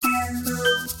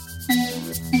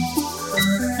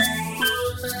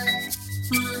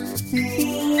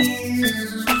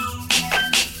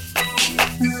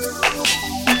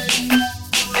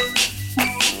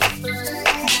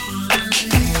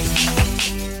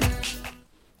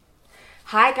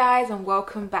Hi guys, and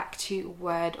welcome back to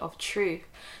Word of Truth.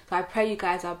 So I pray you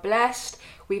guys are blessed.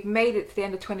 We've made it to the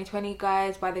end of 2020,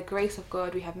 guys. By the grace of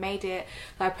God, we have made it.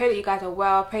 So I pray that you guys are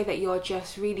well. I pray that you're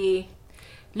just really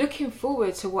looking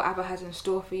forward to what Abba has in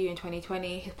store for you in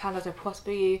 2020. His plan is to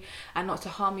prosper you and not to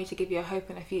harm you, to give you a hope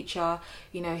and a future.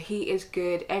 You know, he is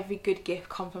good. Every good gift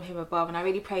comes from him above. And I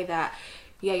really pray that,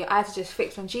 your eyes are just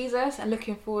fixed on Jesus and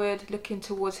looking forward, looking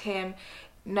towards him,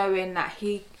 knowing that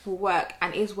he will work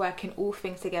and is working all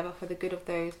things together for the good of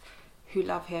those who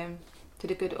love him, to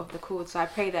the good of the called. So I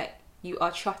pray that you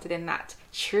are trusted in that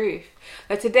truth.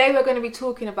 But today we're going to be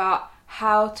talking about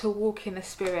how to walk in the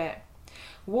Spirit.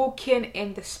 Walking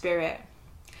in the Spirit.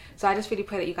 So I just really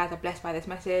pray that you guys are blessed by this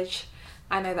message.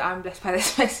 I know that I'm blessed by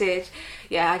this message.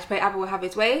 I just pray Abba will have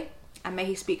his way and may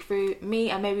he speak through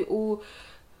me, and may we all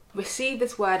receive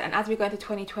this word, and as we go into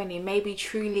 2020, maybe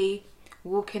truly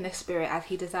walk in the Spirit as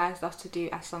he desires us to do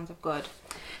as sons of God.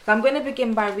 So I'm going to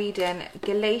begin by reading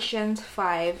Galatians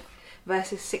 5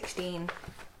 verses 16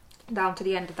 down to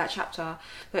the end of that chapter.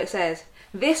 So it says,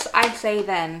 "This I say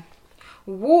then,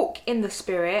 walk in the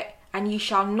Spirit, and ye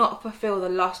shall not fulfill the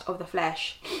lust of the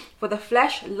flesh. For the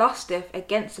flesh lusteth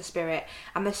against the Spirit,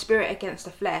 and the Spirit against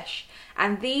the flesh.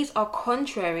 And these are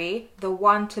contrary the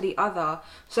one to the other,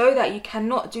 so that you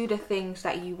cannot do the things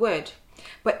that you would.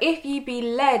 But if ye be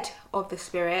led of the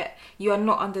Spirit, you are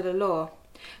not under the law.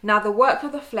 Now the works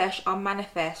of the flesh are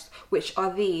manifest, which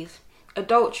are these: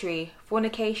 adultery,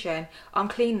 fornication,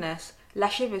 uncleanness,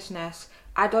 lasciviousness,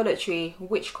 idolatry,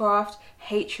 witchcraft,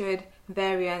 hatred,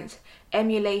 variance,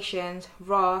 emulations,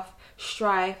 wrath,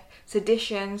 strife,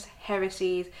 seditions,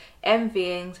 heresies,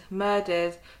 envyings,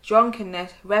 murders,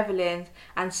 drunkenness, revellings,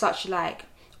 and such like,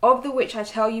 of the which I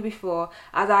tell you before,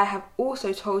 as I have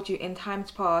also told you in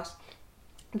times past,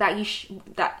 that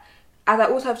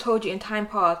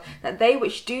they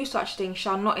which do such things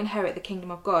shall not inherit the kingdom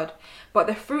of God. But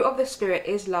the fruit of the Spirit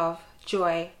is love,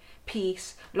 joy,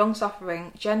 peace,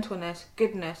 long-suffering, gentleness,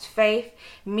 goodness, faith,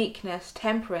 meekness,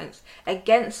 temperance.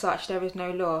 Against such there is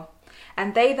no law.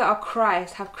 And they that are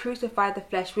Christ have crucified the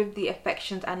flesh with the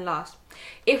affections and lusts.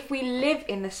 If we live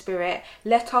in the Spirit,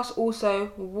 let us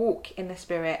also walk in the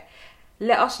Spirit.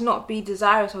 Let us not be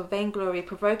desirous of vainglory,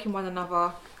 provoking one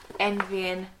another,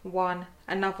 envying one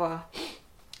another."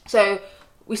 So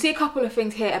we see a couple of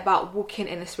things here about walking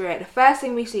in the Spirit. The first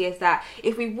thing we see is that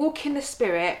if we walk in the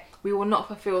Spirit, we will not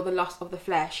fulfill the lust of the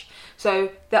flesh. So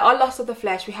there are lusts of the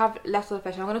flesh. We have lusts of the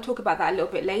flesh. I'm going to talk about that a little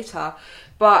bit later.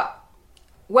 But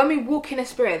when we walk in the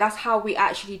Spirit, that's how we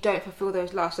actually don't fulfill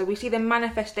those lusts. So we see the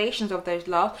manifestations of those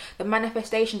lusts, the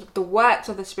manifestations of the works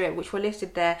of the Spirit, which were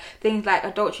listed there. Things like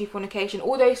adultery, fornication,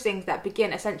 all those things that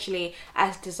begin essentially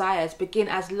as desires, begin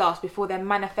as lust before they're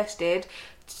manifested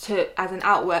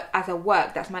as a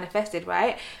work that's manifested,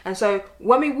 right? And so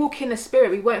when we walk in the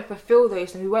Spirit, we won't fulfill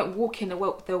those, and we won't walk in the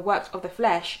works of the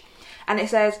flesh. And it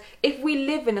says, if we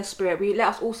live in the Spirit, let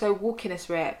us also walk in the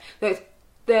Spirit. So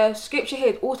the scripture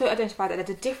here also identifies that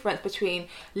there's a difference between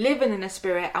living in the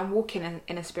Spirit and walking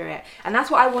in the Spirit. And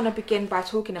that's what I want to begin by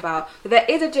talking about. There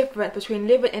is a difference between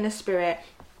living in the Spirit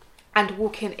and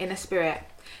walking in the Spirit.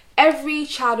 Every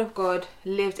child of God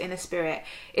lives in the Spirit.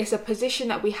 It's a position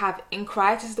that we have in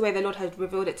Christ. This is the way the Lord has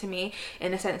revealed it to me,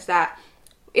 in the sense that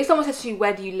if someone says to you,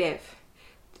 where do you live?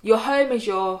 Your home is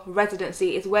your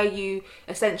residency, is where you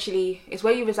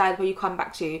reside, where you come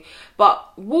back to.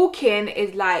 But walking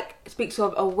speaks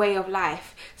of a way of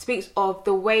life, speaks of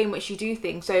the way in which you do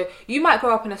things. So you might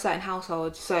grow up in a certain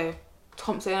household. So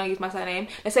Thompson, I use my surname.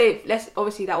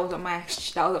 Obviously that wasn't my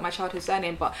childhood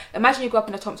surname, but imagine you grew up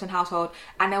in a Thompson household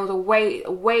and there was a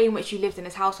way in which you lived in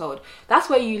this household. That's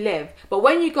where you live. But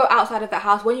when you go outside of that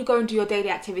house, when you go and do your daily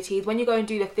activities, when you go and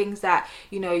do the things that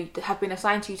have been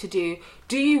assigned to you to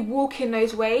do you walk in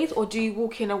those ways, or do you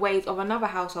walk in the ways of another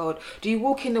household? Do you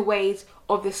walk in the ways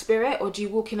of the Spirit, or do you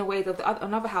walk in the ways of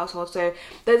another household? So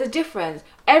there's a difference.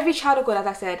 Every child of God, as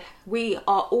I said, we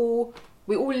all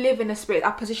live in the Spirit,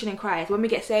 our position in Christ. When we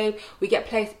get saved, we get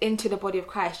placed into the body of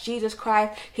Christ. Jesus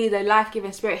Christ, he's the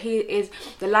life-giving Spirit. He is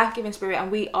the life-giving Spirit,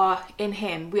 and we are in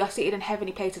him. We are seated in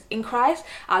heavenly places in Christ.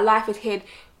 Our life is hid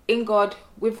in God,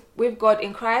 with God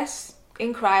in Christ.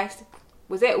 In Christ.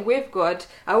 Was it with God?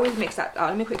 I always mix that up.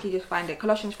 Let me quickly just find it.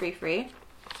 Colossians 3:3.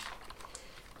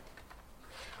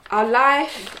 Our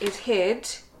life is hid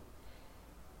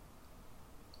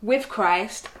with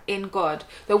Christ in God.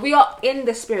 So we are in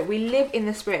the Spirit. We live in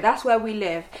the Spirit. That's where we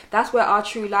live. That's where our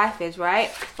true life is, right?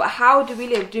 But how do we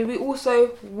live? Do we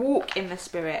also walk in the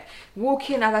Spirit?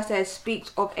 Walking, as I said,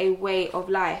 speaks of a way of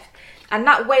life. And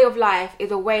that way of life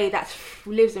is a way that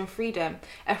lives in freedom.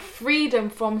 A freedom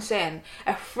from sin.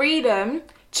 A freedom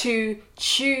to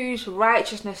choose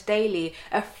righteousness daily,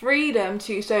 a freedom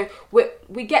to, so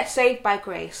we get saved by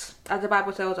grace, as the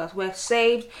Bible tells us. We're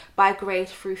saved by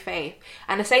grace through faith.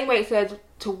 And the same way it says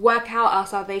to work out our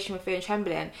salvation with fear and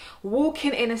trembling,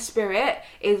 walking in a spirit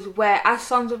is where, as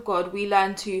sons of God, we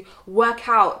learn to work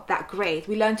out that grace.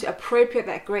 We learn to appropriate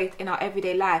that grace in our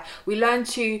everyday life. We learn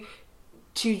to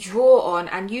draw on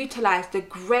and utilize the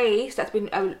grace that's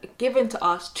been given to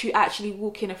us to actually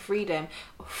walk in a freedom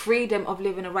of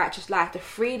living a righteous life, the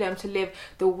freedom to live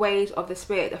the ways of the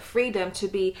Spirit, the freedom to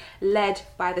be led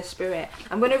by the Spirit.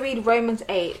 I'm going to read Romans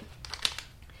 8,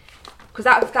 because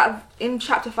that in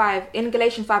chapter 5, in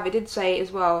Galatians 5, it did say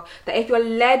as well that if you're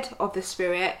led of the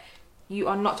Spirit, you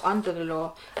are not under the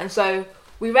law. And so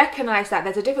we recognize that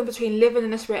there's a difference between living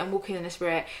in the Spirit and walking in the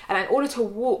Spirit. And in order to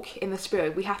walk in the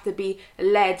Spirit, we have to be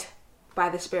led by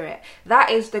the Spirit.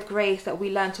 That is the grace that we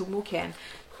learn to walk in.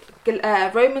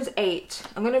 Romans 8,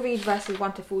 I'm going to read verses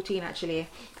 1 to 14 actually.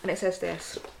 And it says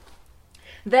this: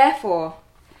 There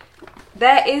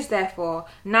is therefore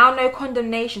now no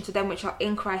condemnation to them which are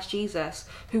in Christ Jesus,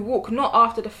 who walk not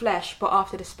after the flesh, but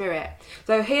after the Spirit.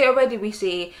 So here already we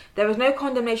see there is no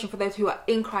condemnation for those who are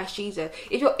in Christ Jesus.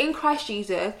 If you're in Christ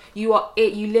Jesus, you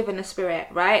live in the Spirit,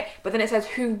 right? But then it says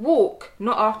who walk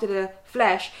not after the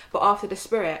flesh, but after the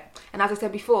Spirit. And as I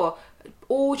said before,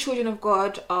 all children of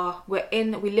God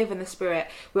we live in the Spirit.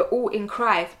 We're all in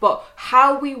Christ. But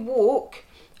how we walk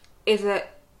is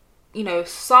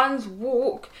sons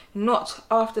walk not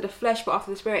after the flesh but after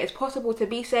the Spirit. It's possible to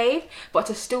be saved but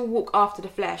to still walk after the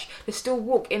flesh, to still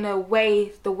walk in the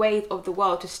ways of the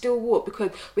world, to still walk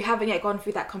because we haven't yet gone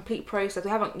through that complete process.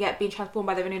 We haven't yet been transformed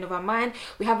by the renewing of our mind.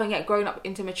 We haven't yet grown up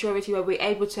into maturity where we're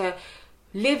able to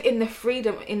live in the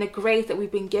freedom, in the grace that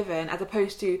we've been given, as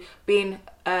opposed to being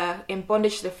in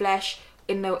bondage to the flesh,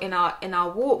 in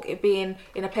our walk, it being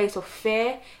in a place of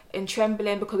fear and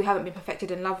trembling because we haven't been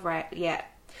perfected in love right yet.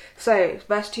 So,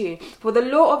 verse 2, for the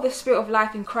law of the Spirit of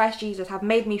life in Christ Jesus have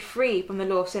made me free from the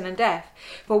law of sin and death.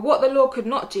 For what the law could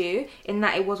not do, in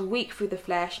that it was weak through the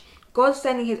flesh, God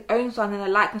sending his own Son in the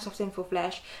likeness of sinful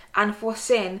flesh, and for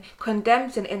sin,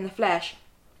 condemned sin in the flesh,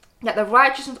 that the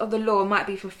righteousness of the law might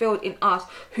be fulfilled in us,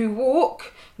 who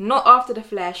walk not after the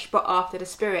flesh, but after the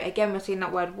Spirit. Again, we're seeing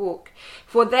that word walk.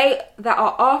 For they that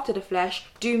are after the flesh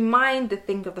do mind the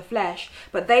things of the flesh,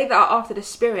 but they that are after the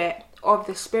Spirit, of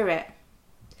the Spirit.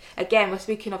 Again, we're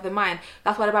speaking of the mind.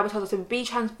 That's why the Bible tells us to be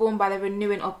transformed by the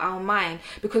renewing of our mind.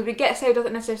 Because we get saved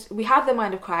doesn't necessarily, we have the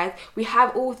mind of Christ, we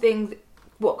have all things,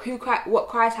 what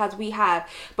Christ has, we have,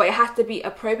 but it has to be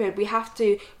appropriate. We have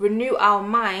to renew our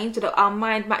mind so that our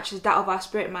mind matches that of our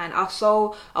spirit man. Our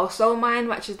soul mind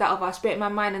matches that of our spirit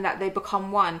mind, and that they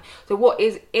become one. So what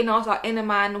is in us, our inner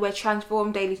man, we're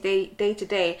transformed day to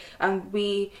day,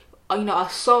 and our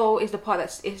soul is the part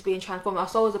that is being transformed. Our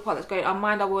soul is the part that's going, our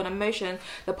mind, our will and emotion,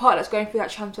 the part that's going through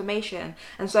that transformation.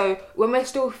 And so when we're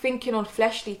still thinking on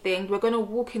fleshly things, we're going to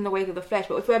walk in the ways of the flesh.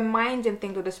 But if we're minding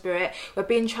things of the Spirit, we're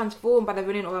being transformed by the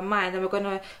renewing of our mind, and we're going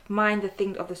to mind the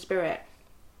things of the Spirit.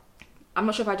 I'm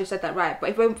not sure if I just said that right, but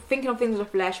if we're thinking of things of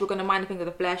the flesh, we're going to mind the things of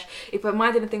the flesh. If we're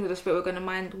minding the things of the Spirit, we're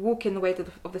going to walk in the ways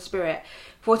of the Spirit.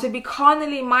 For to be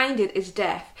carnally minded is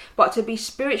death, but to be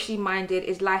spiritually minded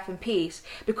is life and peace.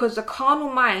 Because the carnal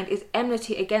mind is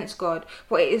enmity against God,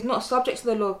 for it is not subject to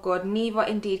the law of God, neither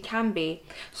indeed can be.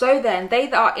 So then, they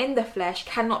that are in the flesh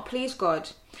cannot please God.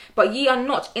 But ye are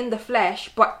not in the flesh,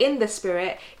 but in the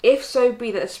Spirit, if so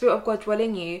be that the Spirit of God dwell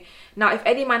in you. Now, if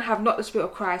any man have not the Spirit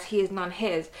of Christ, he is none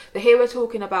his. So here we're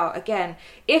talking about, again,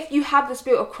 if you have the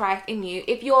Spirit of Christ in you,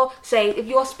 if you're saved, if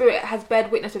your spirit has bear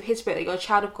witness of his Spirit, that you're a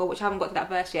child of God, which I haven't got to that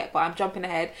verse yet, but I'm jumping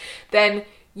ahead, then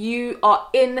you are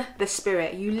in the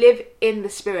Spirit. You live in the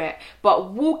Spirit.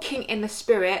 But walking in the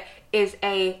Spirit is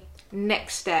a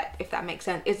next step, if that makes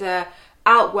sense, is a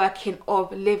outworking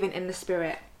of living in the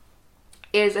Spirit.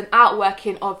 Is an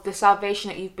outworking of the salvation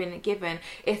that you've been given.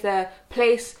 It's a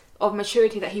place of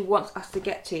maturity that he wants us to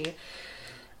get to.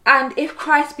 And if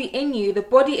Christ be in you, the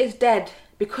body is dead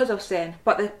because of sin,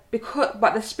 but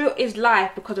the Spirit is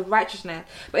life because of righteousness.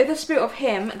 But if the Spirit of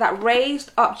him that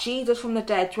raised up Jesus from the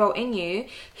dead dwell in you,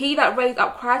 he that raised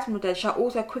up Christ from the dead shall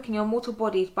also quicken your mortal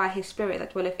bodies by his Spirit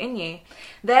that dwelleth in you.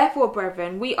 Therefore,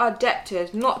 brethren, we are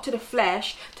debtors not to the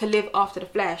flesh to live after the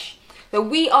flesh. So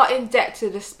we are in debt to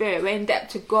the Spirit. We're in debt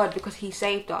to God because he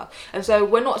saved us. And so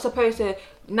we're not supposed to,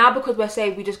 now because we're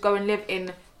saved, we just go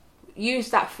and use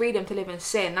that freedom to live in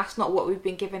sin. That's not what we've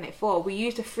been given it for. We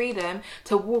use the freedom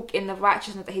to walk in the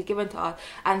righteousness that he's given to us.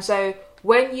 And so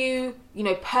when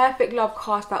perfect love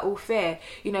casts out all fear.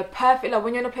 Perfect love,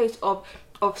 when you're in a place of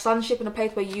of sonship, in a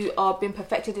place where you are being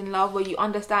perfected in love, where you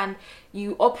understand,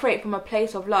 you operate from a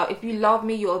place of love. If you love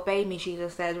me, you obey me,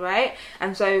 Jesus said, right?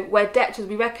 And so we're debtors.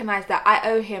 We recognize that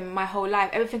I owe him my whole life.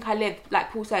 Everything I live,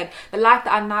 like Paul said, the life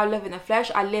that I now live in the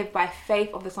flesh, I live by faith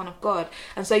of the Son of God.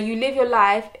 And so you live your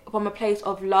life from a place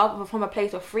of love, from a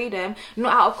place of freedom,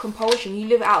 not out of compulsion. You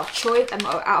live out of choice and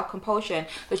not out of compulsion.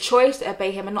 The choice to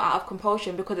obey him and not out of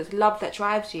compulsion, because it's love that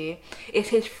drives you. It's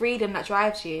his freedom that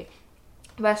drives you.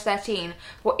 Verse 13,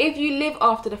 for if you live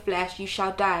after the flesh, you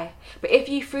shall die. But if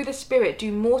you through the Spirit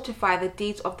do mortify the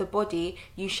deeds of the body,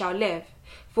 you shall live.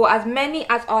 For as many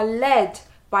as are led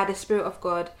by the Spirit of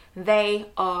God, they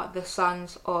are the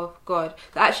sons of God.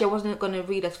 So actually, I wasn't going to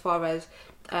read as far as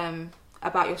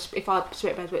about your, if our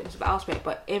spirit bears witness about our spirit,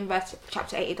 but in verse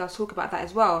chapter 8 it does talk about that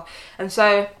as well. And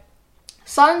so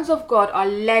sons of God are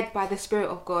led by the Spirit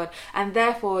of God, and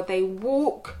therefore they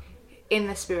walk in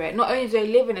the Spirit. Not only do they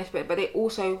live in the Spirit, but they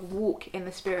also walk in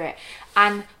the Spirit.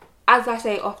 And as I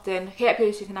say often, here at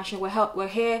PwC International,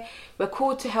 we're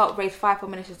called to help raise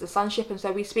fivefold ministers to sonship. And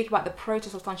so we speak about the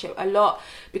process of sonship a lot,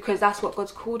 because that's what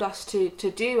God's called us to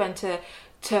do, and to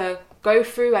go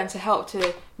through, and to help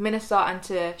to minister and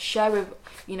to share with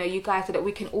you guys, so that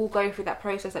we can all go through that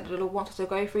process that the Lord wants us to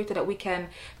go through, so that we can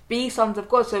be sons of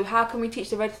God. So how can we teach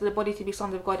the rest of the body to be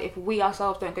sons of God if we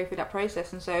ourselves don't go through that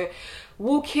process? And so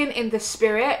walking in the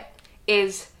Spirit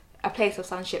is a place of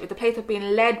sonship. It's a place of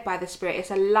being led by the Spirit.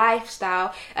 It's a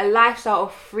lifestyle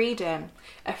of freedom,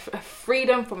 a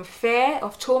freedom from fear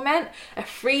of torment, a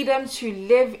freedom to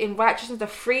live in righteousness, a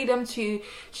freedom to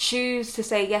choose to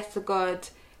say yes to God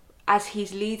as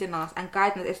he's leading us and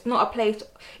guiding us. It's not a place,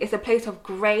 it's a place of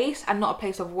grace and not a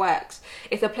place of works.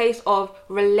 It's a place of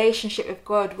relationship with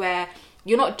God, where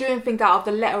you're not doing things out of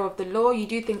the letter of the law. You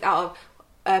do things out of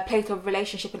a place of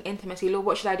relationship and intimacy. Lord,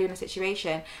 what should I do in a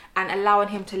situation? And allowing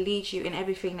him to lead you in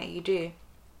everything that you do.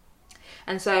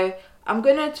 And so I'm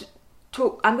going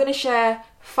to share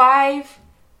 5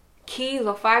 keys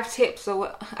or 5 tips,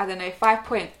 or I don't know, 5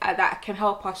 points that can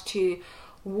help us to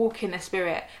walk in the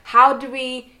Spirit. How can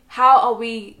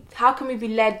we be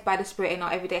led by the Spirit in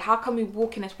our everyday? How can we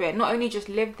walk in the Spirit? Not only just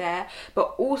live there,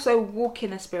 but also walk in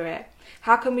the Spirit.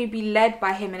 How can we be led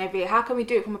by him in every day? How can we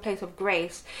do it from a place of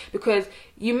grace? Because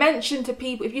you mention to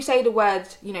people, if you say the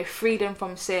words, freedom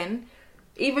from sin,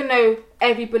 even though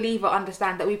every believer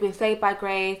understands that we've been saved by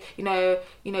grace,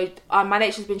 my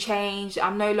nature's been changed,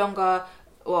 I'm no longer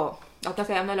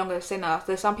a sinner.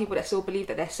 There's some people that still believe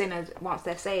that they're sinners once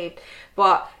they're saved.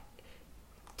 But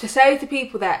to say to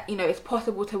people that, it's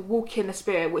possible to walk in the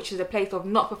Spirit, which is a place of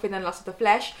not fulfilling the lust of the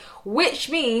flesh, which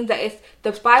means that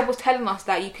the Bible's telling us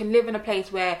that you can live in a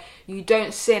place where you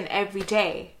don't sin every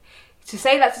day. To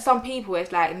say that to some people,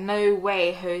 it's like, no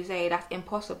way, Jose, that's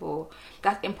impossible.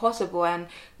 That's impossible. And,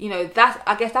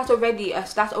 I guess that's already a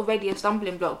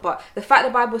stumbling block. But the fact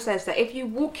the Bible says that if you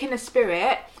walk in the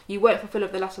Spirit, you won't fulfill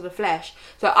the lust of the flesh.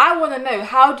 So I want to know,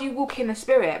 how do you walk in the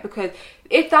Spirit? Because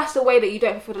if that's the way that you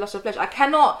don't fulfill the lust of the flesh,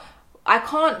 I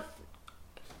can't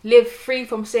live free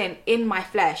from sin in my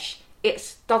flesh.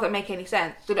 It doesn't make any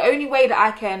sense. So the only way that I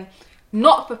can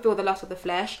not fulfill the lust of the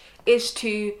flesh is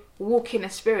to walk in the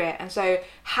Spirit. And so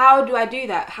how do I do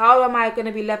that? How am I going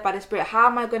to be led by the Spirit?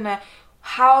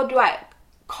 How do I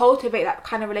cultivate that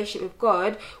kind of relationship with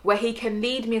God, where he can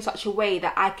lead me in such a way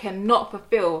that I cannot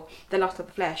fulfill the lust of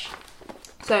the flesh?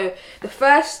 So the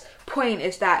first point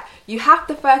is that you have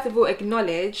to first of all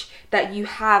acknowledge that you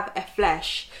have a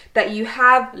flesh, that you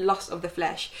have lust of the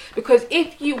flesh. Because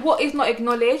what is not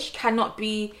acknowledged cannot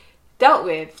be dealt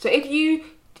with. So if you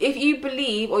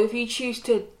believe, or if you choose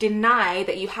to deny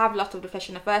that you have lust of the flesh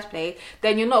in the first place,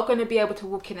 then you're not going to be able to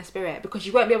walk in the Spirit, because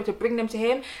you won't be able to bring them to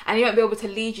him, and he won't be able to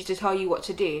lead you to tell you what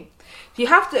to do. So you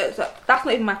have to, so that's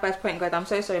not even my first point, guys, I'm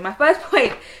so sorry. My first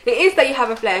point, it is that you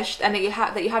have a flesh, and that you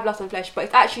have lust of the flesh, but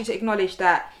it's actually to acknowledge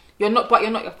that you're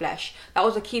not your flesh. That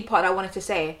was a key part I wanted to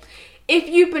say. If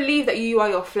you believe that you are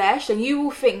your flesh, then you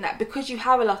will think that because you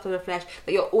have a lust of the flesh,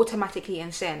 that you're automatically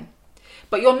in sin.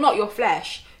 But you're not your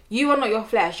flesh. You are not your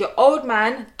flesh. Your old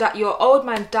man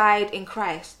died in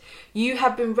Christ. You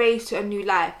have been raised to a new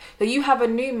life. So you have a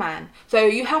new man. So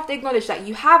you have to acknowledge that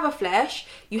you have a flesh,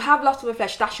 you have lust of the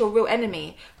flesh, that's your real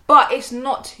enemy. But it's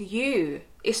not you.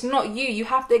 It's not you. You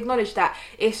have to acknowledge that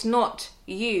it's not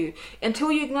you.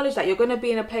 Until you acknowledge that, you're going to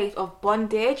be in a place of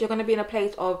bondage. You're going to be in a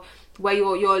place of where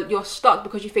you're stuck,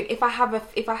 because you think, if I have a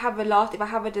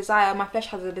desire, my flesh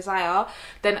has a desire,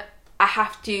 then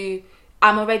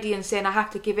I'm already in sin, I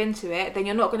have to give into it. Then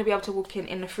you're not going to be able to walk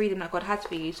in the freedom that God has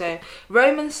for you. So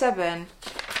Romans 7,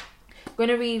 I'm going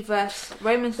to read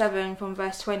Romans 7 from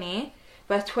verse 20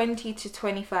 to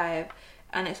 25,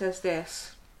 and it says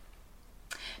this: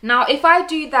 Now, if I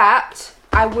do that,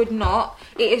 I would not.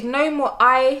 It is no more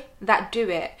I that do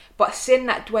it, but sin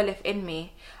that dwelleth in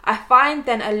me. I find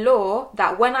then a law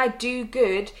that when I do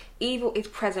good, evil is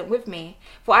present with me.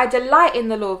 For I delight in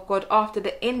the law of God after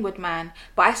the inward man,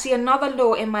 but I see another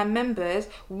law in my members,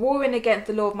 warring against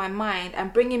the law of my mind,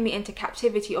 and bringing me into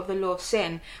captivity of the law of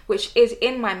sin, which is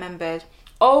in my members.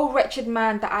 O wretched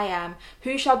man that I am,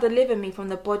 who shall deliver me from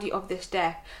the body of this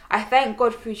death? I thank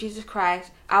God through Jesus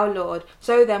Christ, our Lord.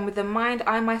 So then, with the mind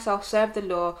I myself serve the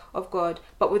law of God,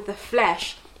 but with the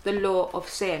flesh the law of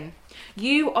sin.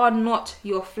 You are not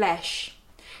your flesh.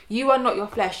 You are not your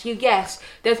flesh. Yes,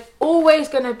 there's always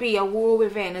going to be a war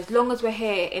within, as long as we're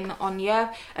here on the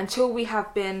earth, until we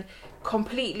have been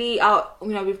completely out,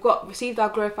 we've received our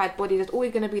glorified body. There's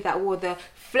always going to be that war. The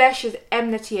flesh is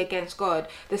enmity against God.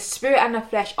 The spirit and the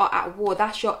flesh are at war.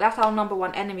 That's our number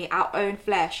one enemy, our own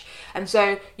flesh. And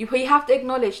so you have to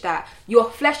acknowledge that your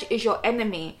flesh is your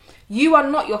enemy. You are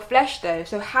not your flesh though.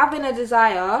 So having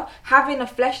a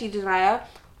fleshly desire,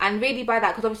 and really by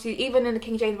that, because obviously even in the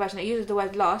King James Version it uses the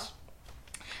word lust,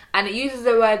 and it uses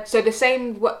the word, so the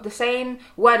same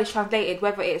word is translated,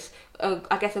 whether it's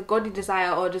a godly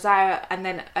desire or a desire and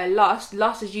then a lust.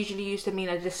 Lust is usually used to mean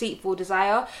a deceitful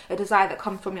desire, a desire that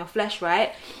comes from your flesh,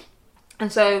 right?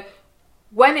 And so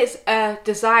when it's a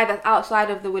desire that's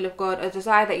outside of the will of God, a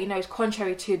desire that is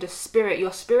contrary to the spirit,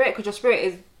 your spirit, because your spirit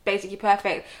is basically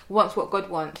perfect, wants what God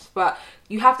wants, but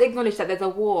you have to acknowledge that there's a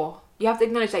war. You have to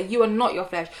acknowledge that you are not your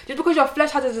flesh. Just because your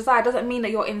flesh has a desire doesn't mean that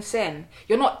you're in sin.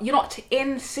 You're not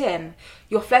in sin.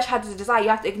 Your flesh has a desire. You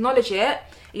have to acknowledge it.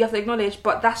 You have to acknowledge,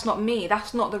 but that's not me.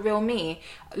 That's not the real me.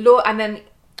 Lord, and then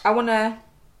I want to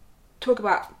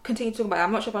continue talking about that.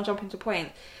 I'm not sure if I'm jumping to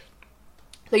point.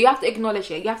 So you have to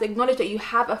acknowledge it. You have to acknowledge that you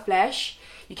have a flesh.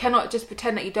 You cannot just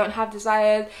pretend that you don't have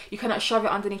desires. You cannot shove it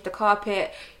underneath the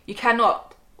carpet. You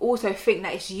cannot also think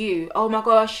that it's you. Oh my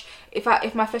gosh, if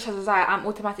my flesh has a desire, I'm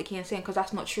automatically in sin, because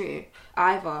that's not true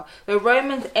either. So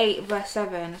Romans 8 verse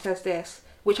 7 says this,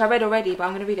 which I read already, but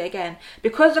I'm going to read it again.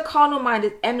 Because the carnal mind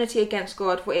is enmity against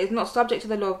God, for it is not subject to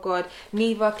the law of God,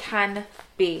 neither can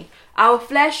be. Our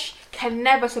flesh can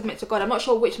never submit to God. I'm not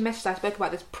sure which message I spoke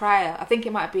about this prior. I think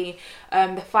it might be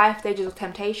the 5 stages of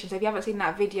temptation. So if you haven't seen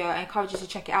that video, I encourage you to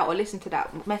check it out, or listen to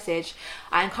that message.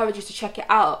 I encourage you to check it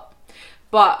out.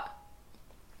 But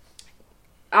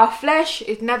our flesh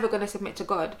is never going to submit to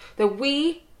God. That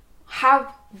we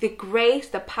have the grace,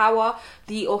 the power,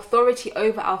 the authority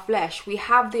over our flesh. We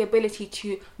have the ability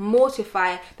to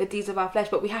mortify the deeds of our flesh,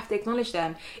 but we have to acknowledge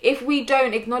them. If we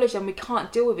don't acknowledge them, we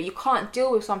can't deal with it. You can't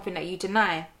deal with something that you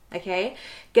deny. Okay?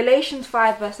 Galatians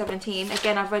 5 verse 17.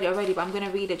 Again, I've read it already, but I'm going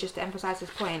to read it just to emphasize this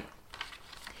point.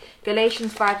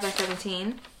 Galatians 5 verse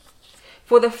 17.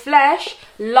 For the flesh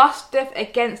lusteth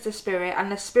against the spirit, and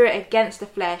the spirit against the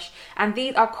flesh, and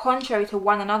these are contrary to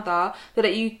one another, so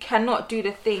that you cannot do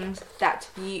the things that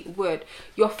ye would.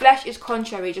 Your flesh is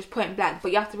contrary, just point blank,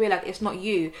 but you have to realize it's not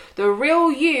you. The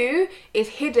real you is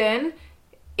hidden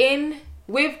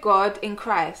with God in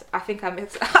Christ. I think I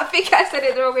said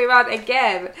it the wrong way around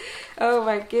again. Oh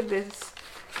my goodness.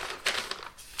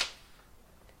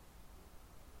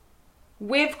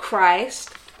 With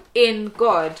Christ in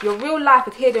God. Your real life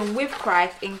is hidden with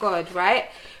Christ in God, right?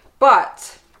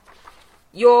 But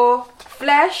your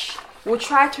flesh will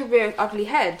try to rear its ugly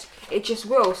head. It just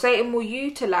will. Satan will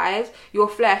utilize your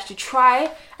flesh to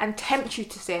try and tempt you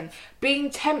to sin. Being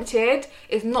tempted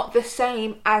is not the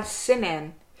same as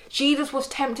sinning. Jesus was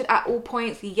tempted at all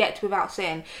points, yet without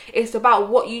sin. It's about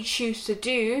what you choose to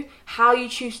do, how you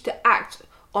choose to act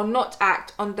or not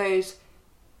act on those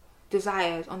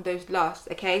desires, on those lusts.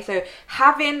 Okay, so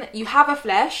you have a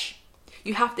flesh,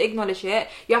 you have to acknowledge it.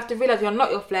 You have to realize you're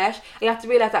not your flesh. You have to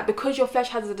realize that because your flesh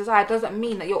has a desire doesn't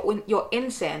mean that you're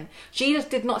in sin. Jesus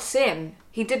did not sin.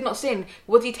 He did not sin.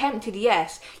 Was he tempted?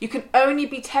 Yes. You can only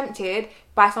be tempted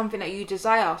by something that you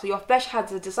desire. So your flesh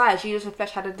has a desire. Jesus'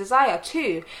 flesh had a desire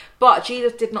too. But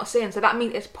Jesus did not sin. So that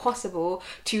means it's possible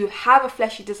to have a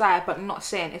fleshly desire but not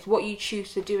sin. It's what you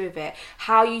choose to do with it.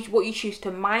 What you choose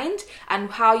to mind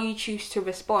and how you choose to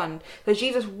respond. So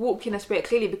Jesus walked in the spirit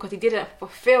clearly because he didn't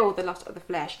fulfill the lust of the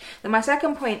flesh. Then my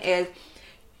second point is,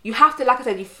 you have to, like I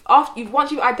said,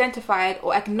 once you've identified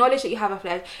or acknowledged that you have a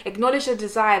flesh, acknowledge the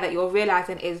desire that you're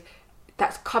realizing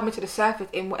that's coming to the surface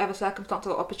in whatever circumstance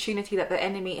or opportunity that the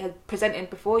enemy has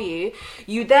presented before you.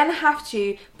 You then have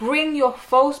to bring your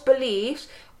false beliefs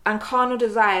and carnal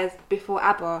desires before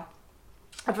Abba.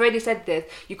 I've already said this.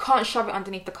 You can't shove it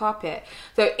underneath the carpet.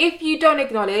 So if you don't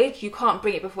acknowledge, you can't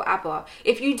bring it before Abba.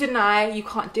 If you deny, you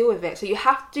can't deal with it. So you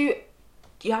have to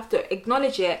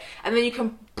acknowledge it, and then you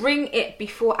can bring it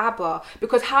before Abba.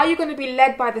 Because how are you going to be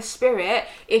led by the Spirit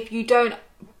if you don't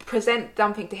present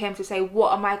something to him to say,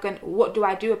 what do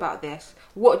I do about this?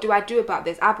 What do I do about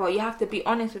this? Abba, you have to be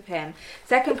honest with him.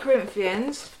 2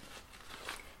 Corinthians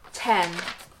 10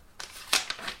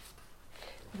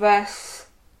 verse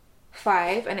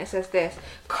 5, and it says this: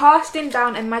 casting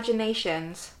down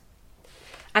imaginations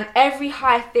and every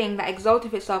high thing that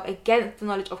exalteth itself against the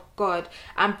knowledge of God,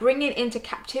 and bringing into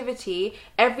captivity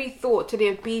every thought to the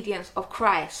obedience of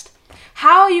Christ.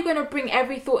 How are you going to bring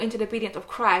every thought into the obedience of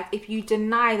Christ if you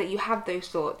deny that you have those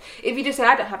thoughts? If you just say,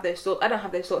 I don't have those thoughts, I don't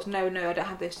have those thoughts, no, I don't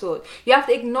have those thoughts. You have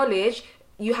to acknowledge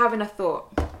you having a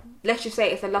thought. Let's just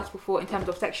say it's a lustful thought in terms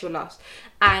of sexual lust.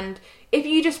 And if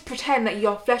you just pretend that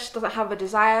your flesh doesn't have a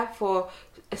desire for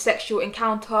a sexual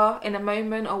encounter in a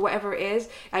moment or whatever it is,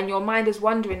 and your mind is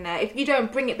wandering there, if you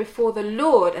don't bring it before the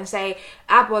Lord and say,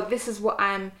 Abba, this is what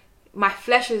my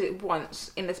flesh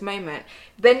wants in this moment,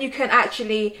 then you can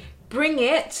actually bring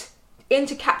it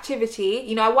into captivity.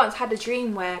 You know, I once had a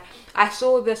dream where I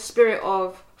saw the spirit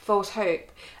of false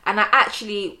hope, and I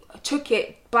actually took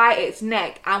it by its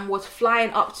neck and was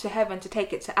flying up to heaven to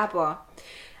take it to Abba.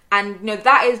 And you know,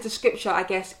 that is the scripture, I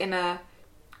guess, in a,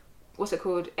 what's it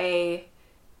called, an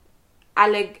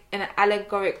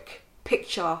allegoric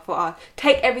picture for us.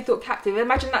 Take every thought captive.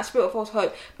 Imagine that spirit of false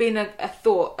hope being a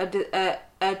thought,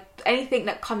 anything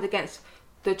that comes against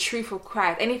the truth of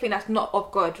Christ, anything that's not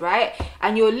of God, right?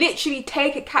 And you'll literally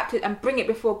take it captive and bring it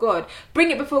before God.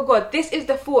 Bring it before God. This is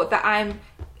the thought that I'm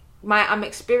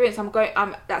experiencing.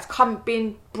 That's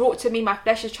being brought to me. My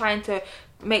flesh is trying to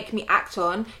make me act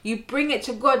on. You bring it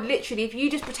to God. Literally, if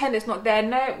you just pretend it's not there,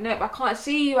 no, I can't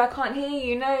see you, I can't hear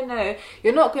you, no,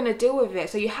 you're not going to deal with it.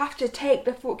 So you have to take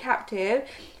the thought captive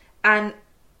and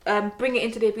bring it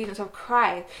into the obedience of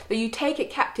Christ. But you take it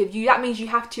captive, that means you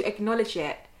have to acknowledge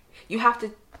it. You have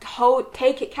to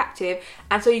take it captive,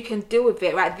 and so you can deal with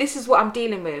it, right? This is what I'm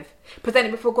dealing with. Present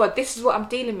it before God. This is what I'm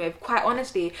dealing with, quite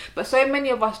honestly. But so many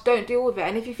of us don't deal with it.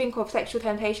 And if you think of sexual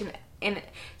temptation, in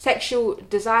sexual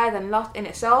desire and lust in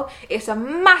itself, it's a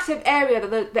massive area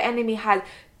that the enemy has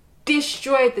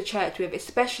destroyed the church with,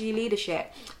 especially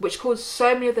leadership, which caused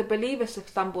so many of the believers to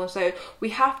stumble. And so we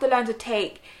have to learn to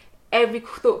take every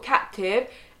thought captive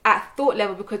at thought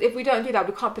level, because if we don't do that,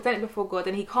 we can't present it before God,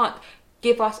 and he can't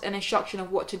give us an instruction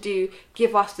of what to do,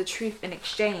 give us the truth in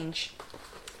exchange.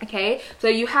 Okay, so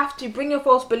you have to bring your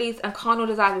false beliefs and carnal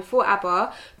desires before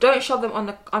Abba. Don't shove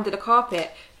them under the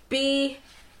carpet. Be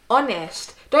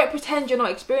honest. Don't pretend you're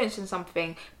not experiencing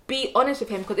something. Be honest with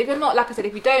him, because if you're not, like I said,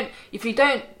 if you don't,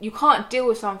 you can't deal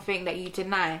with something that you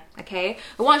deny. Okay,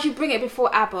 but once you bring it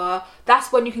before Abba,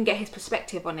 that's when you can get his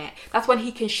perspective on it. That's when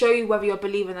he can show you whether you're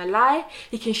believing a lie.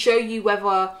 He can show you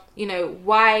whether, you know,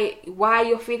 why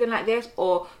you're feeling like this,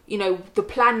 or, you know, the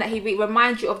plan that he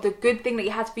reminds you of the good thing that he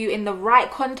has for you in the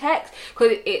right context.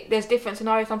 Because there's different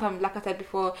scenarios. Sometimes, like I said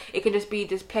before, it can just be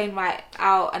just plain right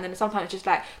out, and then sometimes it's just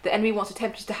like the enemy wants to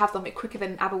tempt you to have something quicker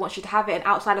than Abba wants you to have it, and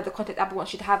outside of the context Abba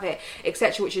wants you to have it,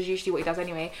 etc., which is usually what he does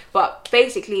anyway. But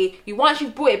basically, once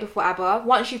you've brought it before Abba,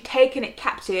 once you've taken it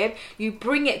captive, you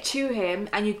bring it to him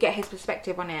and you get his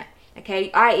perspective on it.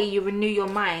 Okay, i.e. you renew your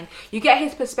mind. You get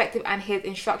his perspective and his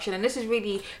instruction. And this is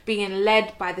really being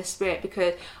led by the Spirit,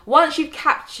 because once you've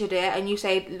captured it and you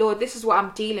say, Lord, this is what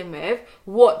I'm dealing with,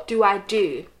 what do I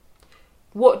do?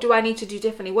 What do I need to do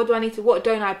differently? What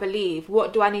don't I believe?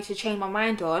 What do I need to change my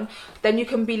mind on? Then you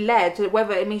can be led to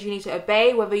whether it means you need to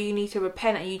obey, whether you need to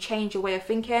repent and you change your way of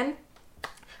thinking.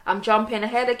 I'm jumping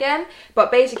ahead again,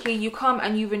 but basically you come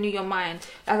and you renew your mind.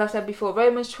 As I said before,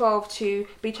 Romans 12:2,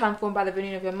 be transformed by the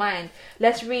renewing of your mind.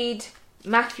 Let's read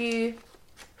Matthew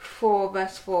 4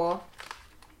 verse 4,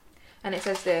 and it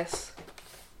says this: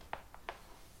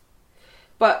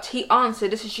 but he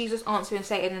answered, this is Jesus answering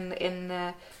Satan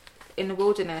in the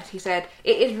wilderness. He said,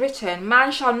 it is written,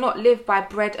 man shall not live by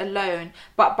bread alone,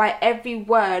 but by every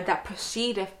word that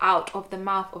proceedeth out of the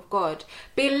mouth of God.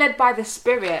 Being led by the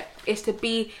Spirit is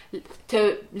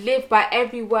to live by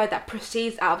every word that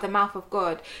proceeds out of the mouth of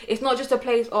God. It's not just a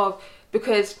place of,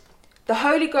 because the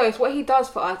Holy Ghost, what he does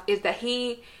for us is that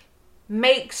he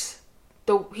makes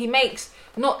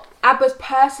not Abba's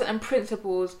person and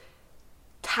principles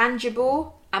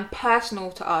tangible and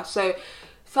personal to us. So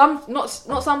not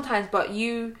sometimes, but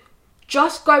you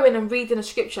just go in and read in the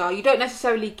scripture. You don't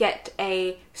necessarily get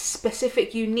a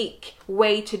specific, unique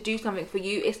way to do something for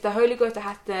you. It's the Holy Ghost that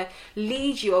has to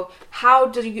lead you of how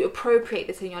do you appropriate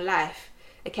this in your life.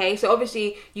 Okay, so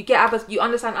obviously you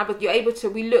understand Abba's, you're able to,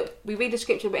 we read the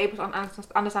scripture, we're able to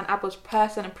understand Abba's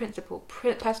person and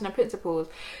principles.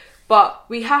 But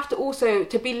we have to also,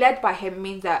 to be led by him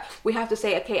means that we have to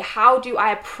say, okay, how do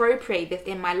I appropriate this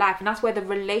in my life? And that's where the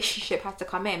relationship has to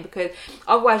come in, because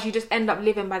otherwise you just end up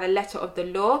living by the letter of the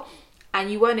law, and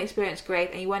you won't experience grace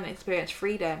and you won't experience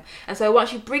freedom. And so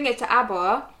once you bring it to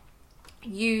Abba,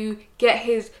 you get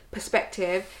his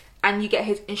perspective and you get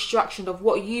his instruction of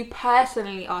what you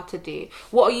personally are to do.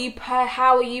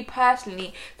 How are you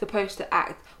personally supposed to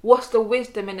act? What's the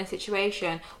wisdom in the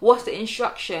situation? What's the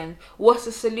instruction? What's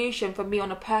the solution for me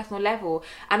on a personal level?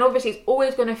 And obviously it's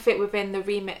always going to fit within the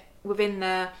remit, within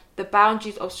the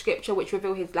boundaries of scripture, which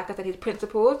reveal his, like I said, his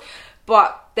principles.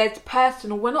 But there's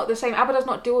personal, we're not the same. Abba does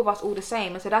not deal with us all the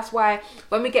same. And so that's why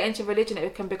when we get into religion,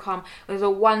 it can become, there's a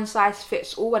one size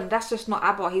fits all, and that's just not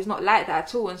Abba. He's not like that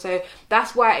at all. And so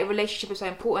that's why a relationship is so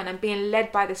important, and being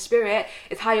led by the Spirit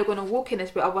is how you're going to walk in the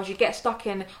Spirit. Otherwise you get stuck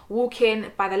in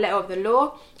walking by the letter of the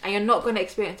law, and you're not going to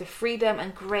experience the freedom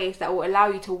and grace that will allow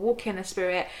you to walk in the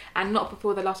Spirit and not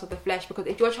fulfill the lust of the flesh. Because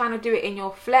if you're trying to do it in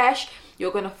your flesh,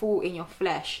 you're going to fall in your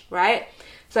flesh, right?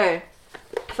 So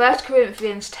 1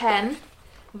 Corinthians 10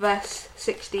 verse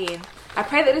 16. I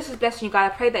pray that this is blessing you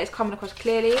guys. I pray that it's coming across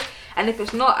clearly, and if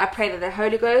it's not, I pray that the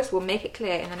Holy Ghost will make it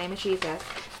clear in the name of Jesus.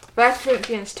 1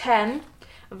 Corinthians 10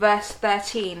 verse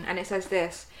 13, and it says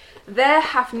this: there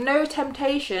hath no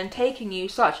temptation taken you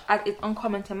such as is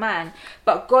uncommon to man,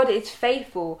 but God is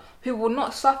faithful, who will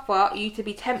not suffer you to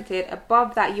be tempted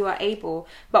above that you are able,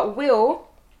 but will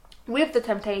with the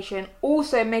temptation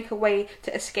also make a way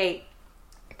to escape,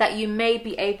 that you may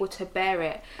be able to bear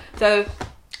it. So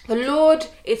the Lord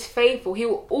is faithful. He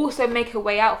will also make a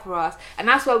way out for us, and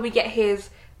that's where we get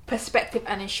his perspective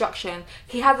and instruction.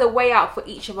 He has a way out for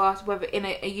each of us, whether in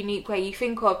a unique way. You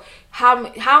think of how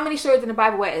many stories in the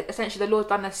Bible where essentially the Lord's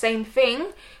done the same thing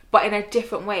but in a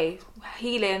different way,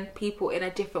 healing people in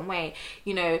a different way,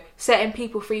 you know, setting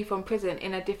people free from prison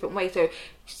in a different way. So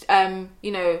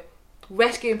you know,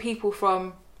 rescuing people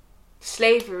from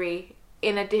slavery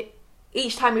in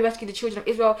each time he rescued the children of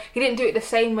Israel, he didn't do it the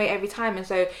same way every time. And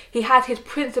so he has his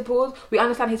principles, we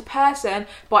understand his person,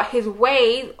 but his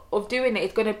way of doing it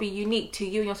is going to be unique to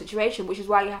you and your situation, which is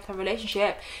why you have to have a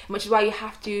relationship, and which is why you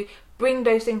have to bring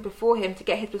those things before him to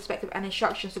get his perspective and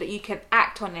instruction so that you can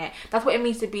act on it. That's what it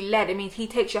means to be led. It means he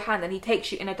takes your hand and he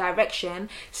takes you in a direction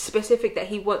specific that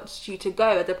he wants you to go,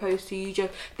 as opposed to you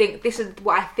just think, this is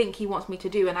what I think he wants me to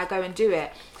do, and I go and do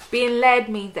it. Being led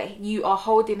means that you are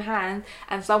holding hands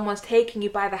and someone's taking you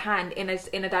by the hand in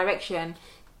a direction,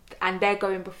 and they're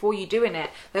going before you doing it.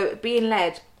 So being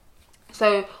led.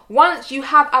 So once you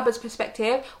have Abba's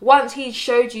perspective, once he's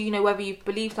showed you, you know, whether you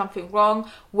believe something wrong,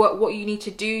 what you need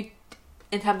to do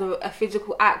in terms of a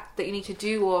physical act that you need to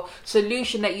do or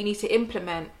solution that you need to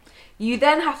implement, you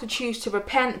then have to choose to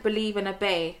repent, believe and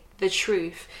obey the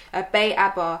truth, obey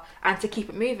Abba, and to keep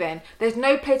it moving. There's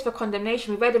no place for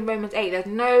condemnation. We read in Romans 8, there's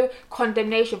no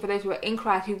condemnation for those who are in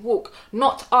Christ, who walk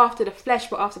not after the flesh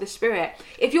but after the Spirit.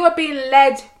 If you are being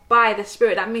led by the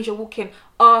Spirit, that means you're walking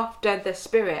after the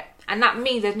Spirit, and that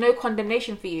means there's no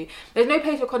condemnation for you. There's no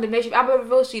place for condemnation. If Abba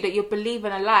reveals to you that you're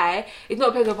believing a lie, it's not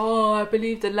a place of, oh, I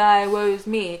believed a lie, woe is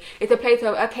me. It's a place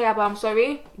of, okay, Abba, I'm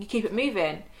sorry. You keep it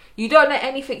moving. You don't let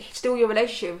anything steal your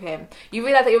relationship with him. You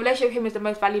realise that your relationship with him is the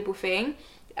most valuable thing.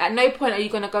 At no point are you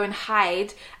going to go and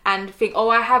hide and think, oh,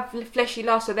 I have fleshly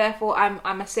lust, so therefore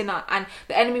I'm a sinner. And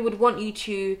the enemy would want you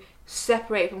to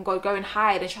separate from God, go and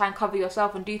hide and try and cover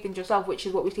yourself and do things yourself, which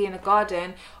is what we see in the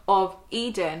Garden of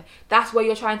Eden. That's where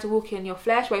you're trying to walk in your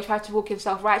flesh, where you're trying to walk in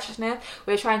self-righteousness,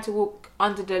 where you're trying to walk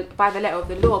by the letter of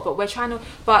the law.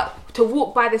 But to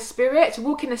walk by the Spirit, to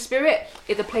walk in the Spirit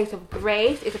is a place of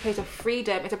grace, it's a place of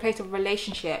freedom, it's a place of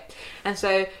relationship. And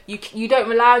so you don't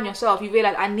rely on yourself. You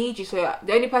realise, I need you, so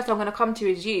the only person I'm going to come to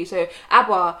is you. So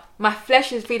Abba, my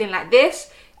flesh is feeling like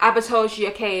this. Abba tells you,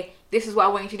 okay, this is what I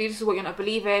want you to do, this is what you're not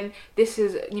believing, this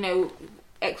is, you know,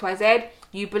 XYZ.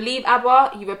 You believe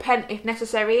Abba, you repent if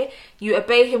necessary, you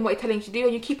obey him what he's telling you to do,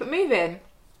 and you keep it moving.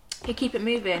 You keep it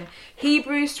moving.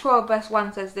 Hebrews 12 verse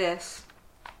 1 says this: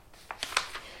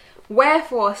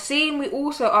 wherefore, seeing we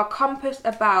also are compassed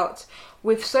about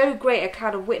with so great a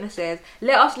cloud of witnesses,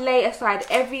 let us lay aside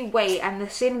every weight and the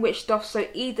sin which doth so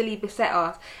easily beset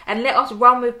us, and let us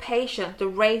run with patience the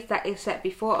race that is set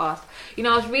before us. You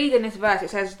know, I was reading this verse,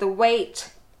 it says the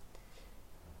weight,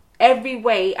 every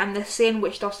weight and the sin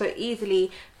which doth so easily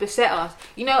beset us.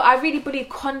 You know, I really believe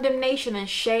condemnation and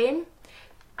shame,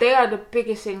 they are the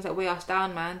biggest things that weigh us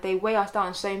down, man. They weigh us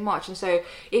down so much. And so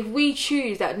if we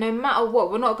choose that no matter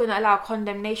what, we're not going to allow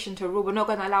condemnation to rule, we're not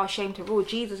going to allow shame to rule.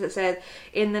 Jesus, it says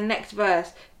in the next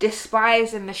verse,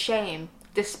 despising the shame,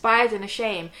 despise and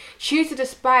shame. Choose to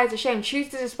despise the shame. Choose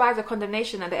to despise the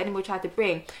condemnation that the enemy will try to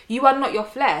bring. You are not your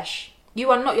flesh. You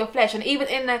are not your flesh. And even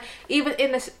in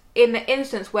the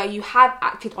instance where you have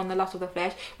acted on the lust of the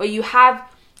flesh, where you have,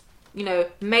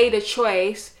 made a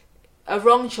choice, a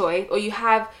wrong choice, or you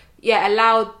have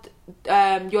allowed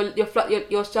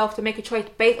yourself to make a choice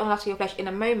based on the lust of your flesh, in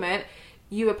a moment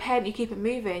you repent, you keep it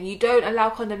moving. You don't allow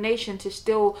condemnation to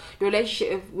steal your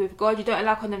relationship with God. You don't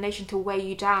allow condemnation to weigh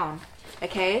you down.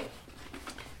 Okay?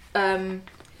 John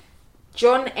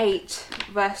 8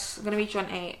 verse, I'm going to read John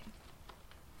 8.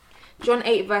 John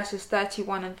 8 verses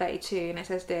 31 and 32, and it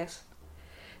says this.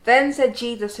 Then said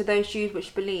Jesus to those Jews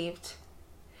which believed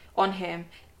on him,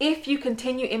 if you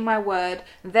continue in my word,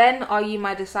 then are you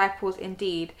my disciples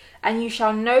indeed, and you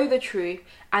shall know the truth,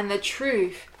 and the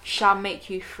truth shall make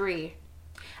you free.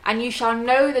 And you shall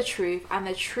know the truth, and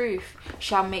the truth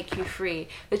shall make you free.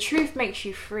 The truth makes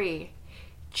you free.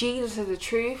 Jesus is the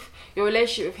truth. Your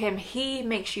relationship with him, he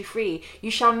makes you free. You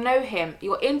shall know him,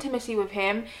 your intimacy with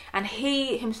him, and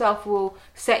he himself will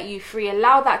set you free.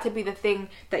 Allow that to be the thing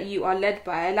that you are led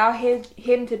by. Allow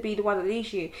him to be the one that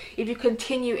leads you. If you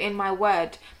continue in my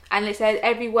word, and it says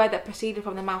every word that proceeded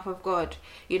from the mouth of God,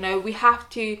 we have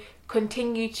to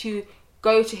continue to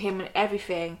go to him in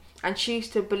everything and choose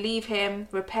to believe him,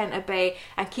 repent, obey,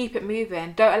 and keep it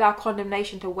moving. Don't allow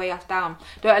condemnation to weigh us down.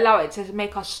 Don't allow it to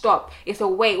make us stop. It's a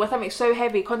weight. When something's so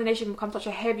heavy, condemnation becomes such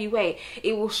a heavy weight,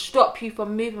 it will stop you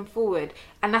from moving forward.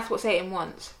 And that's what Satan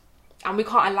wants. And we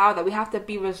can't allow that. We have to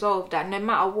be resolved that no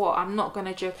matter what, I'm not going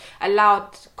to just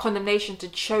allow condemnation to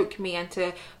choke me and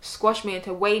to squash me and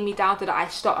to weigh me down so that I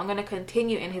stop. I'm going to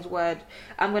continue in his word.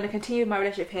 I'm going to continue my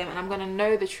relationship with him, and I'm going to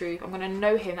know the truth. I'm going to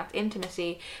know him. That's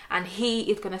intimacy. And he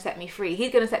is going to set me free.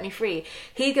 He's going to set me free.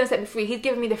 He's going to set me free. He's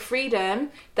given me the freedom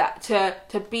that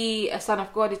to be a son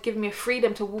of God. He's given me a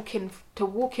freedom to walk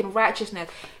in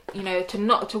righteousness,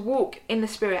 to walk in the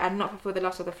spirit and not fulfill the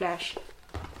lust of the flesh.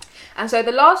 And so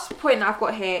the last point that I've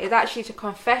got here is actually to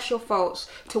confess your faults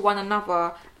to one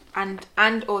another and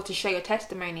or to share your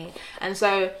testimony. And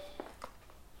so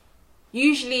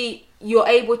usually you're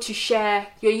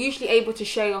usually able to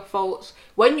share your faults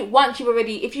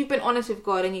if you've been honest with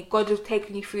God and God has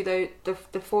taken you through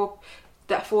the four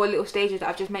little stages that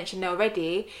I've just mentioned there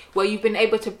already, where you've been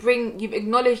able to you've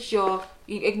acknowledged your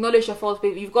faults,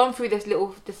 but you've gone through this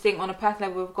thing on a personal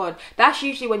level with God. That's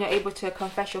usually when you're able to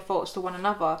confess your faults to one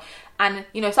another. And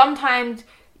sometimes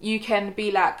you can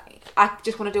be like, I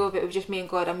just want to deal with it with just me and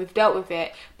God, and we've dealt with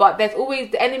it. But there's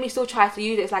always, the enemy still tries to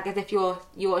use it. It's like as if you're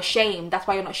ashamed, that's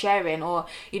why you're not sharing, or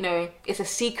it's a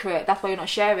secret, that's why you're not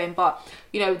sharing. But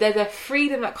there's a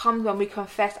freedom that comes when we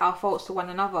confess our faults to one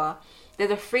another. There's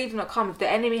a freedom that comes. The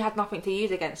enemy has nothing to use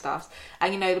against us.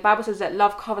 And the Bible says that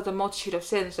love covers a multitude of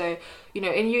sins. So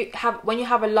when you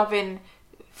have a loving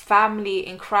family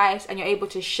in Christ, and you're able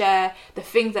to share the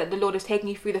things that the Lord has taken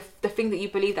you through, the things that you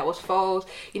believe that was false,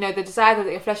 the desires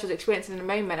that your flesh was experiencing in the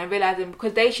moment, and realizing,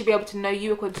 because they should be able to know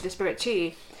you according to the Spirit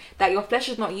too, that your flesh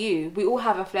is not you. We all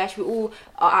have a flesh. We all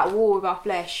are at war with our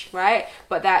flesh, right?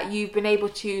 But that you've been able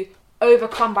to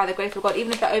overcome by the grace of God,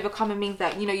 even if that overcoming means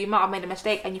that you might have made a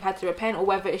mistake and you've had to repent, or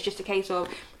whether it's just a case of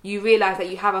you realize that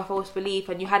you have a false belief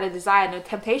and you had a desire and the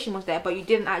temptation was there, but you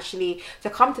didn't actually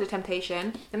succumb to the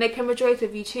temptation, then they can rejoice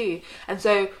with you too. And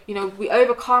so we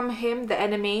overcome the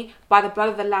enemy, by the blood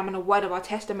of the Lamb and the word of our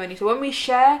testimony. So when we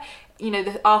share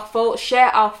our faults, share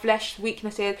our flesh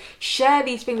weaknesses, share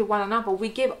these things with one another, we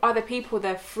give other people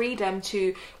the freedom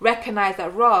to recognize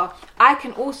that I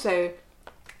can also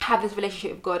have this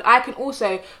relationship with God. I can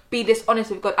also be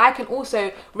dishonest with God. I can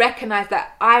also recognize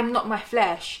that I'm not my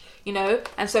flesh,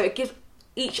 and so it gives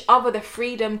each other the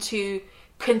freedom to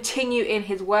continue in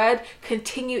his word,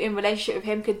 continue in relationship with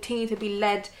him, continue to be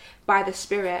led by the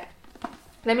Spirit.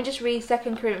 Let me just read 2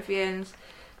 Corinthians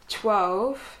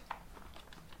 12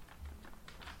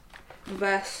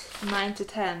 verse 9 to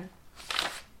 10,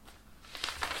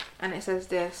 and it says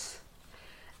this.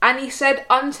 And he said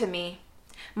unto me,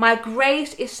 my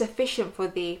grace is sufficient for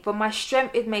thee, for my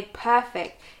strength is made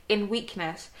perfect in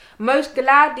weakness. Most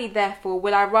gladly, therefore,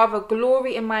 will I rather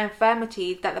glory in my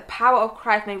infirmities, that the power of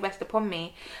Christ may rest upon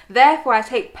me. Therefore I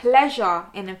take pleasure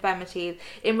in infirmities,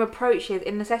 in reproaches,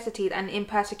 in necessities, and in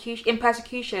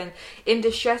persecution, in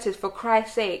distresses, for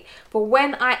Christ's sake. For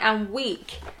when I am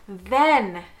weak,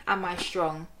 then am I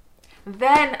strong.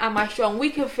 Then am I strong. We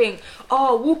can think,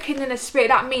 walking in the Spirit,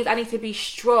 that means I need to be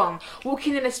strong.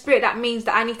 Walking in the Spirit, that means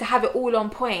that I need to have it all on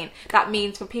point. That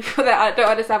means, for people that don't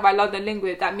understand my London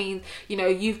lingo, that means,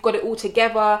 you've got it all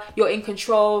together, you're in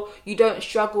control, you don't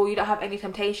struggle, you don't have any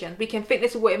temptations. We can think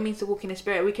this is what it means to walk in the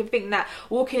Spirit. We can think that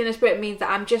walking in the Spirit means that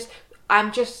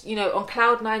I'm just, on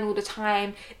cloud nine all the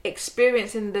time,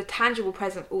 experiencing the tangible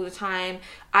presence all the time.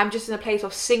 I'm just in a place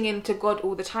of singing to God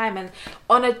all the time. And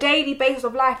on a daily basis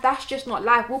of life, that's just not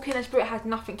life. Walking in the Spirit has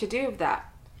nothing to do with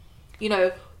that.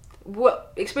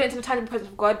 What experiencing the tangible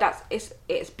presence of God,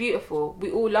 it's beautiful.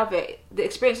 We all love it. The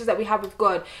experiences that we have with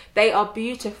God, they are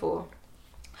beautiful.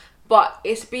 But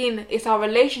it's our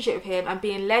relationship with him and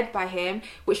being led by him,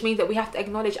 which means that we have to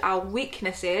acknowledge our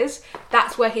weaknesses.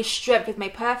 That's where his strength is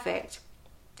made perfect.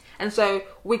 And so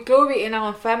we glory in our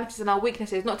infirmities and our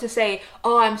weaknesses, not to say,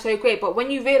 oh, I'm so great. But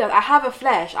when you realize I have a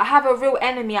flesh, I have a real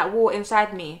enemy at war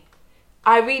inside me.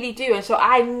 I really do. And so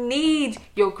I need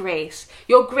your grace.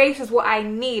 Your grace is what I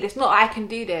need. It's not I can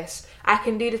do this. I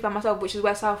can do this by myself, which is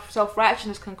where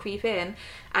self-righteousness can creep in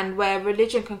and where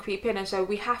religion can creep in. And so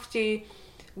we have to,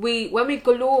 when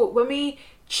we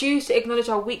choose to acknowledge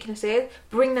our weaknesses,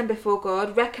 bring them before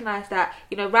God, recognize that,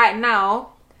 right now,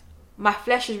 my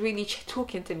flesh is really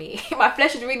talking to me. My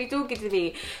flesh is really talking to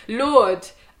me. Lord,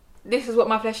 this is what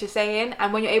my flesh is saying.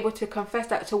 And when you're able to confess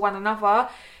that to one another,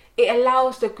 it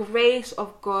allows the grace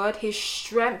of God, his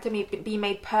strength to be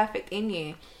made perfect in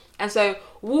you. And so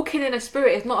walking in the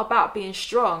Spirit is not about being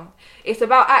strong. It's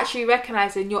about actually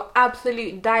recognizing your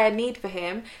absolute dire need for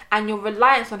him and your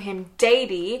reliance on him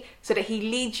daily so that he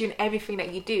leads you in everything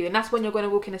that you do. And that's when you're going to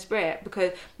walk in the Spirit,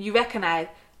 because you recognize,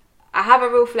 I have a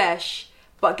real flesh,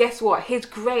 but guess what? His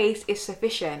grace is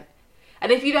sufficient.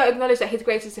 And if you don't acknowledge that his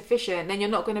grace is sufficient, then you're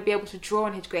not going to be able to draw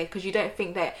on his grace, because you don't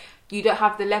think that you don't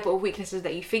have the level of weaknesses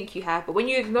that you think you have. But when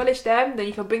you acknowledge them, then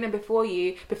you can bring them before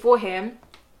him,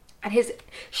 and his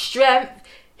strength,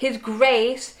 his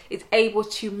grace is able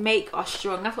to make us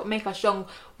strong. That's what makes us strong.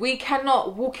 We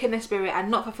cannot walk in the Spirit and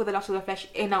not fulfill the lust of the flesh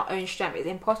in our own strength. It's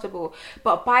impossible.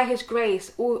 But by his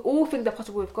grace, all things are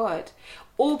possible with God.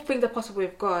 All things are possible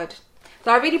with God.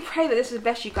 So I really pray that this has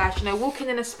blessed you guys. Walking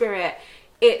in the Spirit,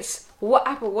 it's what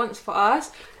Apple wants for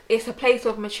us. It's a place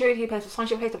of maturity, a place of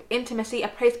sonship, a place of intimacy, a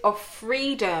place of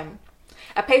freedom.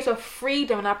 A place of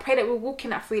freedom. And I pray that we'll walk in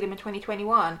that freedom in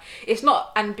 2021. It's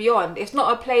not, and beyond, it's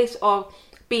not a place of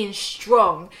being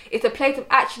strong. It's a place of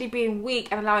actually being weak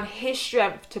and allowing his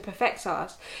strength to perfect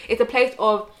us. It's a place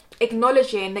of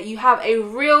acknowledging that you have a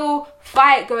real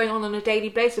fight going on a daily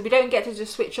basis. We don't get to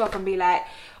just switch off and be like,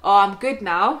 oh, I'm good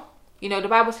now. The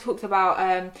Bible talks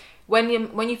about when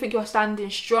you think you're standing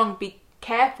strong, be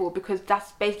careful, because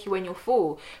that's basically when you'll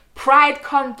fall. Pride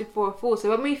comes before a fall.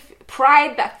 So when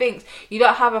pride that thinks you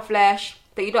don't have a flesh,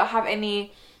 that you don't have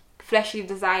any fleshly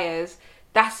desires,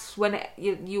 that's when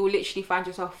you will literally find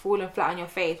yourself falling flat on your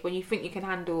face, when you think you can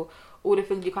handle all the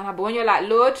things you can't handle. But when you're like,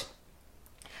 Lord,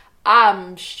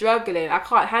 I'm struggling, I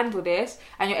can't handle this,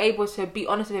 and you're able to be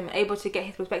honest with him, able to get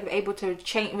his perspective, able to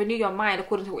renew your mind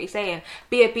according to what he's saying,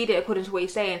 be obedient according to what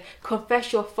he's saying,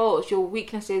 confess your faults, your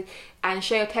weaknesses, and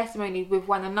share your testimony with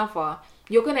one another,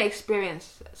 you're going to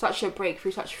experience such a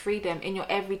breakthrough, such freedom in your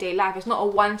everyday life. It's not a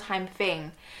one-time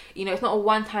thing. It's not a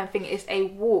one-time thing. It's a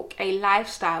walk, a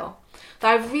lifestyle. So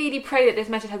I really pray that this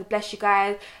message has blessed you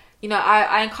guys.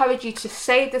 I encourage you to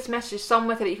save this message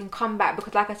somewhere so that you can come back,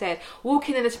 because like I said,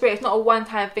 walking in the Spirit, it's not a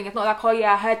one-time thing. It's not like, oh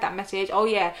yeah, I heard that message, oh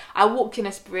yeah, I walked in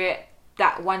the Spirit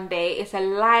that one day. It's a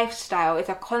lifestyle. It's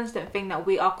a constant thing that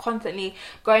we are constantly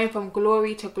going from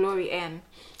glory to glory in.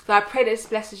 So I pray that this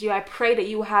blesses you. I pray that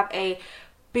you will have a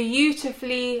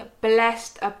beautifully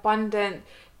blessed, abundant,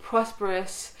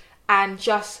 prosperous, and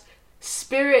just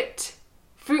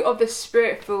fruit of the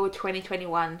Spirit filled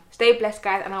 2021. Stay blessed,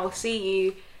 guys, and I will see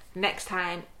you next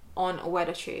time on A Word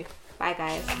of Truth. Bye,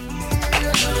 guys.